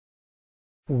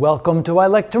Welcome to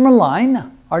iLecture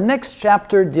Online. Our next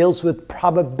chapter deals with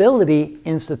probability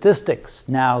in statistics.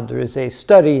 Now, there is a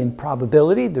study in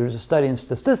probability, there's a study in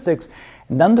statistics,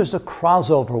 and then there's a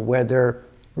crossover where they're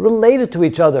related to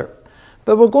each other.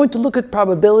 But we're going to look at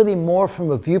probability more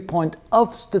from a viewpoint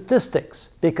of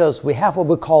statistics, because we have what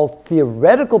we call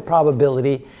theoretical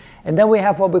probability, and then we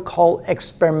have what we call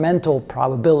experimental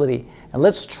probability. And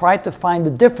let's try to find the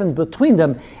difference between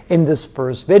them in this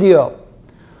first video.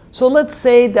 So let's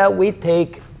say that we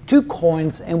take two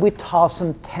coins and we toss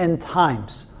them 10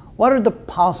 times. What are the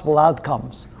possible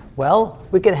outcomes? Well,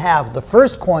 we could have the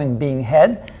first coin being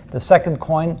head, the second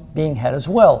coin being head as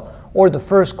well, or the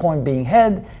first coin being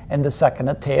head and the second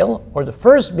a tail, or the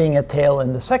first being a tail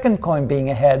and the second coin being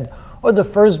a head, or the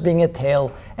first being a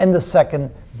tail and the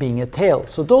second being a tail.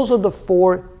 So those are the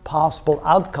four possible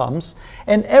outcomes,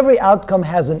 and every outcome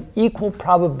has an equal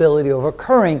probability of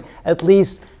occurring, at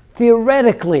least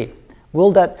theoretically.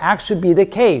 Will that actually be the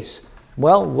case?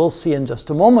 Well, we'll see in just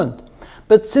a moment.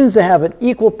 But since they have an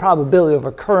equal probability of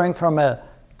occurring from a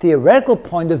theoretical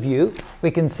point of view, we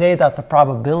can say that the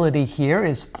probability here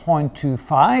is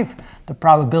 0.25, the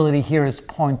probability here is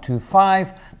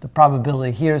 0.25, the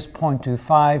probability here is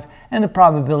 0.25, and the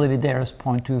probability there is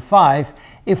 0.25.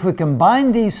 If we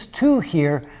combine these two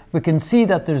here, we can see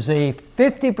that there's a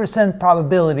 50%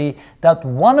 probability that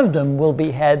one of them will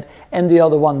be head and the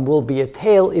other one will be a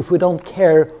tail if we don't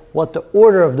care what the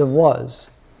order of them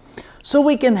was. So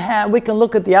we can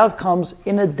look at the outcomes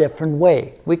in a different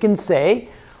way. We can say,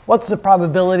 what's the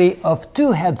probability of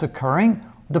two heads occurring,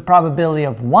 the probability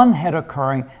of one head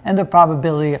occurring, and the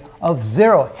probability of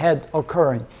zero head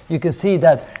occurring. You can see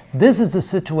that this is the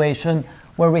situation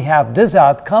where we have this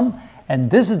outcome, and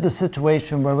this is the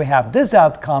situation where we have this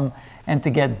outcome, and to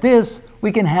get this, we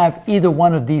can have either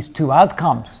one of these two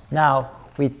outcomes. Now,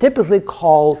 we typically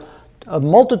call a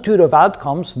multitude of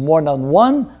outcomes, more than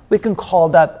one, we can call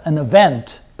that an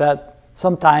event, but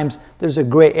sometimes there's a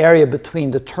gray area between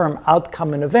the term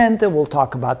outcome and event, and we'll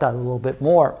talk about that a little bit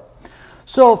more.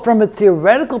 So from a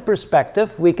theoretical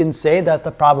perspective, we can say that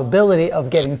the probability of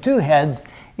getting two heads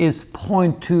is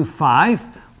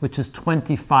 0.25, which is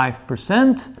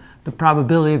 25%. The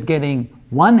probability of getting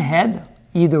one head,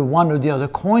 either one or the other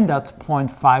coin, that's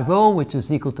 0.50, which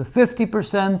is equal to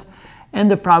 50%.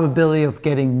 And the probability of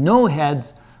getting no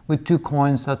heads with two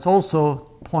coins, that's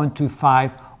also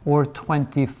 0.25 or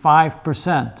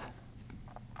 25%.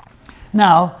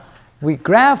 Now, we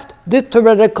graphed the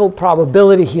theoretical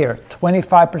probability here,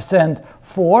 25%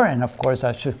 for, and of course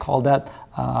I should call that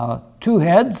two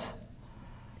heads.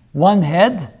 One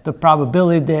head, the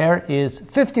probability there is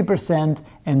 50%,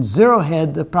 and zero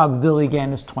head, the probability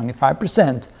again is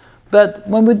 25%. But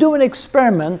when we do an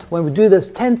experiment, when we do this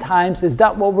 10 times, is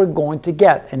that what we're going to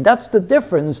get? And that's the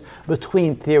difference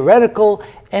between theoretical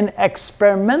and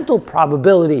experimental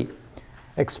probability.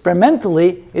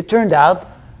 Experimentally, it turned out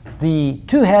the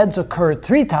two heads occurred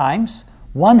 3 times,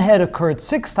 one head occurred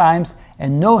 6 times,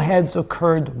 and no heads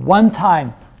occurred 1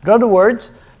 time. In other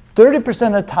words, 30%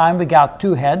 of the time we got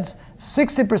 2 heads,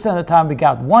 60% of the time we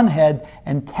got 1 head,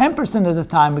 and 10% of the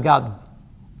time we got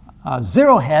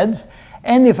 0 heads.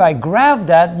 And if I graph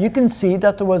that, you can see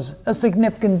that there was a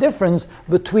significant difference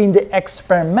between the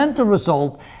experimental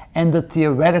result and the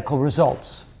theoretical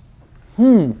results.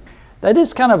 That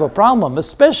is kind of a problem,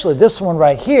 especially this one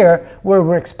right here, where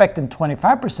we're expecting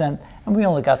 25% and we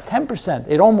only got 10%.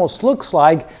 It almost looks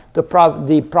like the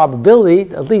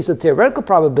probability, at least the theoretical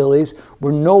probabilities,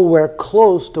 were nowhere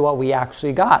close to what we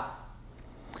actually got.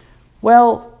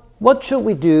 Well, what should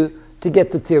we do to get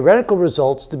the theoretical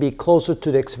results to be closer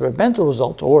to the experimental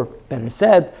results, or better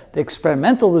said, the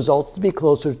experimental results to be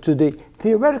closer to the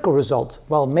theoretical results?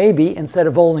 Well, maybe instead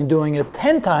of only doing it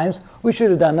 10 times, we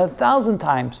should have done it 1,000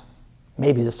 times.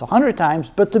 Maybe just 100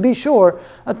 times, but to be sure,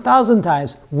 1,000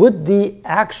 times. Would the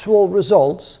actual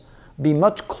results be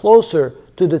much closer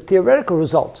to the theoretical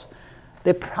results?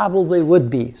 They probably would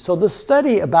be. So the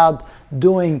study about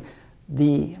doing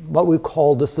what we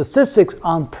call the statistics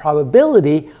on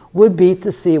probability would be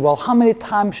to see, well, how many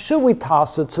times should we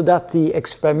toss it so that the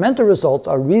experimental results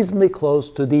are reasonably close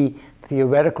to the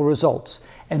theoretical results?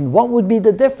 And what would be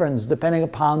the difference depending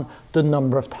upon the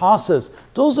number of tosses?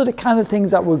 Those are the kind of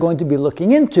things that we're going to be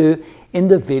looking into in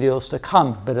the videos to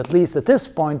come. But at least at this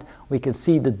point, we can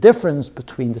see the difference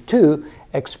between the two,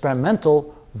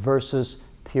 experimental versus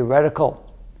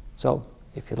theoretical. So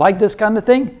if you like this kind of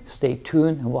thing, stay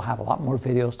tuned and we'll have a lot more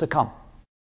videos to come.